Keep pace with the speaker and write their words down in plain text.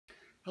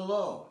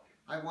Hello,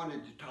 I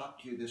wanted to talk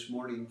to you this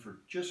morning for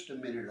just a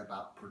minute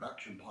about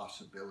production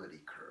possibility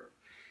curve.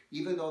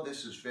 Even though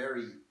this is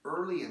very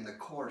early in the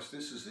course,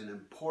 this is an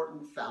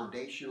important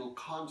foundational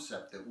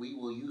concept that we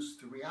will use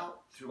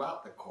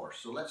throughout the course.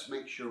 So let's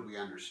make sure we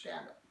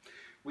understand it.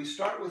 We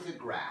start with a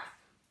graph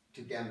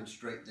to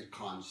demonstrate the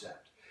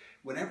concept.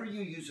 Whenever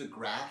you use a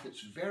graph, it's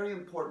very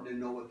important to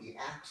know what the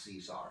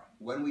axes are.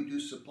 When we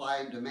do supply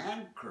and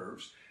demand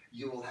curves,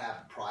 you will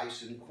have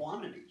price and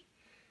quantity.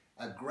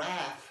 A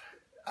graph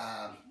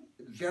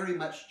very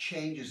much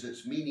changes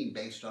its meaning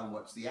based on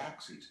what's the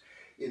axes.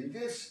 In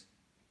this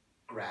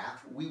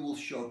graph, we will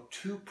show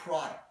two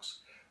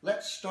products.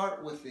 Let's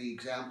start with the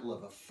example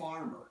of a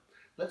farmer.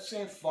 Let's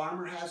say a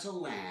farmer has a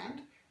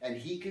land and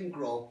he can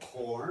grow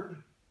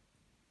corn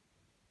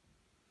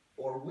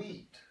or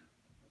wheat.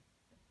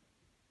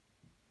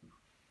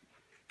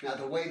 Now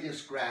the way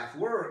this graph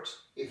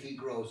works, if he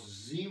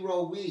grows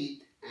 0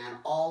 wheat and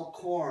all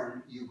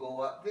corn, you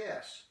go up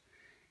this.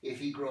 If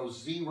he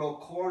grows 0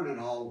 corn and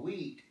all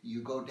wheat,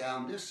 you go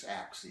down this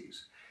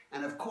axis.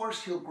 And of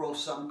course, he'll grow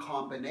some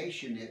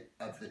combination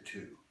of the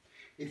two.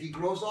 If he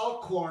grows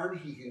all corn,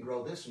 he can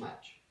grow this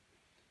much.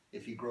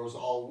 If he grows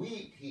all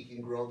wheat, he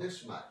can grow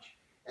this much.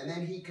 And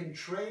then he can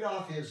trade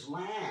off his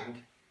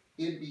land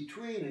in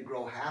between and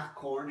grow half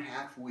corn,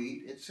 half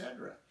wheat,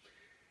 etc.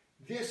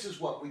 This is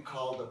what we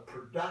call the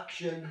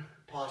production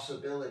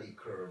possibility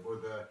curve,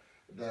 or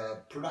the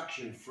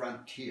production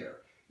frontier.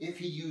 If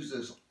he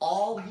uses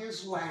all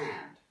his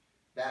land,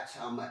 that's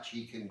how much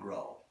he can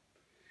grow.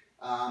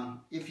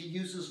 If he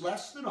uses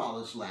less than all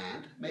his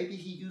land, maybe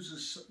he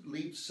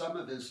leaves some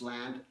of his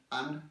land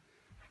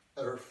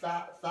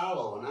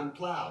fallow and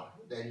unplowed,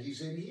 then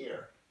he's in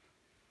here.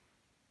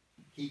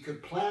 He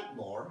could plant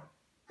more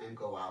and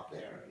go out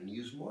there and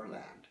use more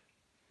land.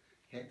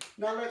 Okay.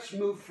 Now let's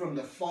move from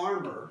the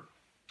farmer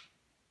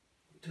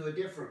to a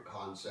different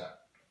concept.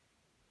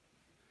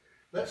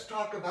 Let's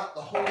talk about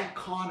the whole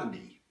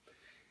economy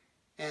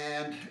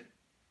and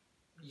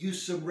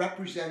use some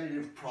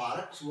representative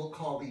products. We'll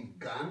call these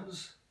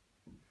guns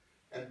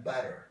and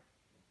butter.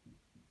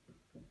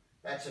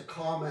 That's a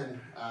common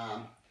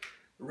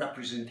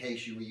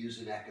representation we use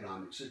in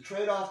economics. A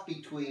trade-off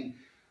between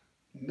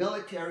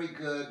military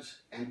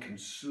goods and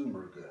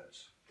consumer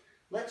goods.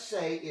 Let's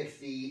say if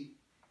the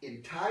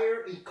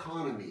entire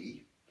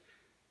economy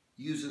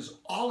uses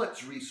all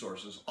its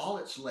resources, all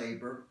its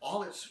labor,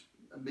 all its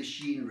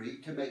machinery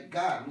to make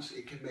guns,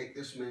 it can make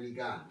this many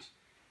guns.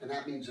 And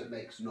that means it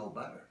makes no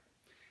butter.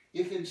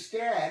 If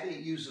instead it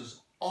uses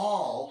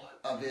all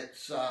of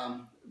its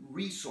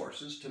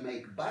resources to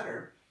make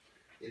butter,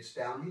 it's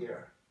down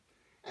here.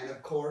 And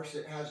of course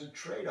it has a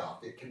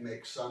trade-off. It can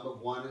make some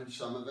of one and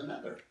some of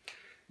another.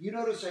 You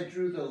notice I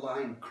drew the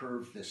line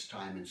curved this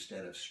time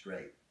instead of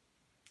straight.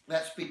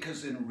 That's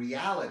because in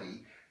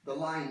reality, the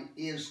line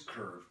is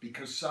curved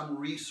because some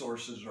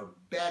resources are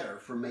better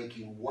for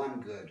making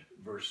one good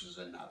versus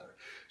another.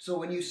 So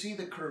when you see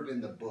the curve in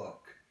the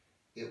book,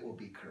 it will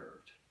be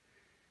curved.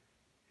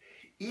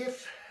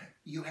 If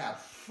you have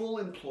full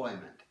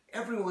employment,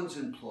 everyone's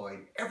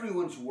employed,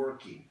 everyone's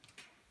working,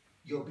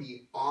 you'll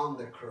be on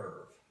the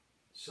curve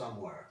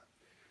somewhere.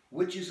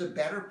 Which is a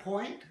better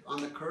point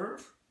on the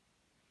curve?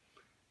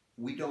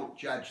 We don't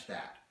judge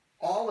that.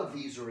 All of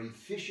these are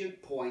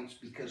efficient points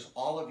because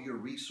all of your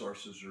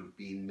resources are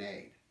being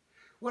made.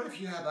 What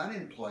if you have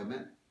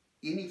unemployment,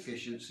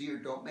 inefficiency, or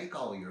don't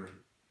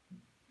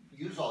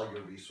use all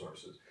your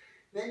resources?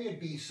 Then you'd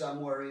be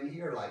somewhere in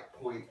here like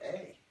point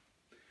A.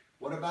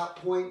 What about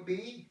point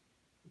B?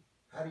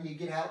 How do you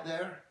get out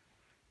there?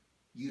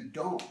 You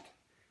don't.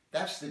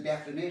 That's the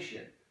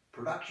definition.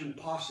 Production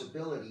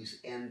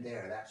possibilities end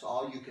there. That's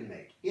all you can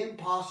make.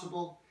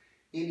 Impossible,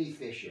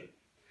 inefficient.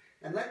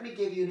 And let me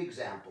give you an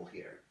example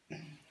here.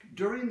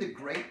 During the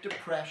Great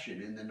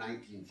Depression in the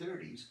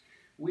 1930s,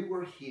 we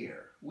were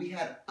here. We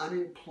had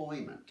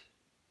unemployment.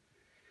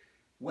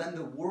 When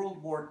the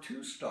World War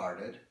II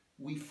started,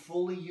 we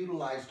fully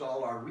utilized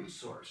all our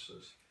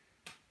resources.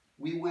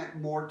 We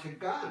went more to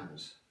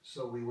guns,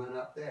 so we went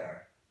up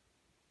there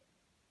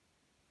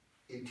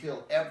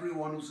until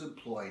everyone was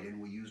employed and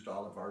we used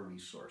all of our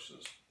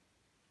resources.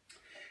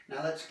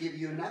 Now let's give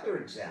you another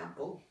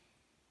example.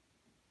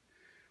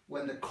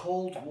 When the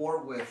Cold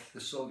War with the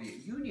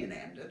Soviet Union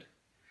ended,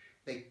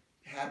 they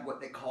had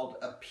what they called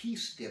a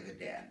peace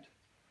dividend.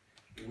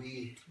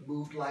 We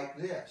moved like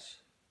this.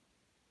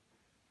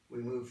 We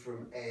moved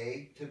from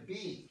A to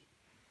B.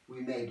 We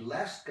made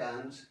less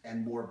guns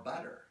and more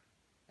butter.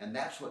 And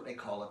that's what they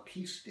call a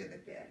peace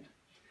dividend.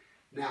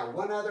 Now,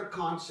 one other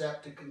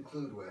concept to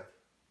conclude with.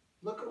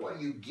 Look at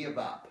what you give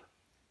up.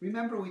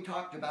 Remember we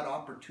talked about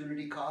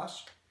opportunity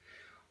cost?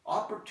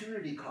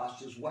 Opportunity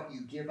cost is what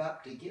you give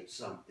up to get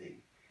something.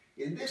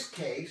 In this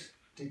case,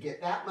 to get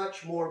that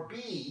much more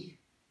B,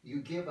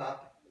 you give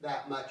up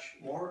that much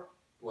more,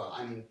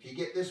 to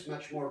get this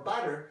much more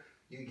butter,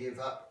 you give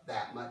up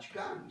that much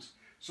guns.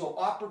 So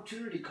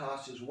opportunity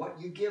cost is what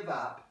you give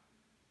up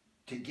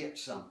to get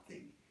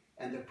something.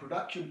 And the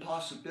production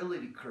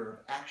possibility curve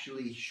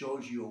actually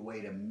shows you a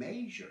way to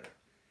measure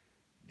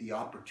the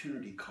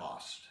opportunity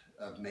cost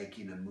of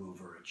making a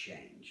move or a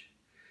change.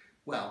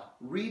 Well,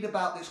 read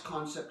about this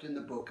concept in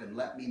the book and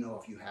let me know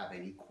if you have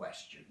any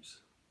questions.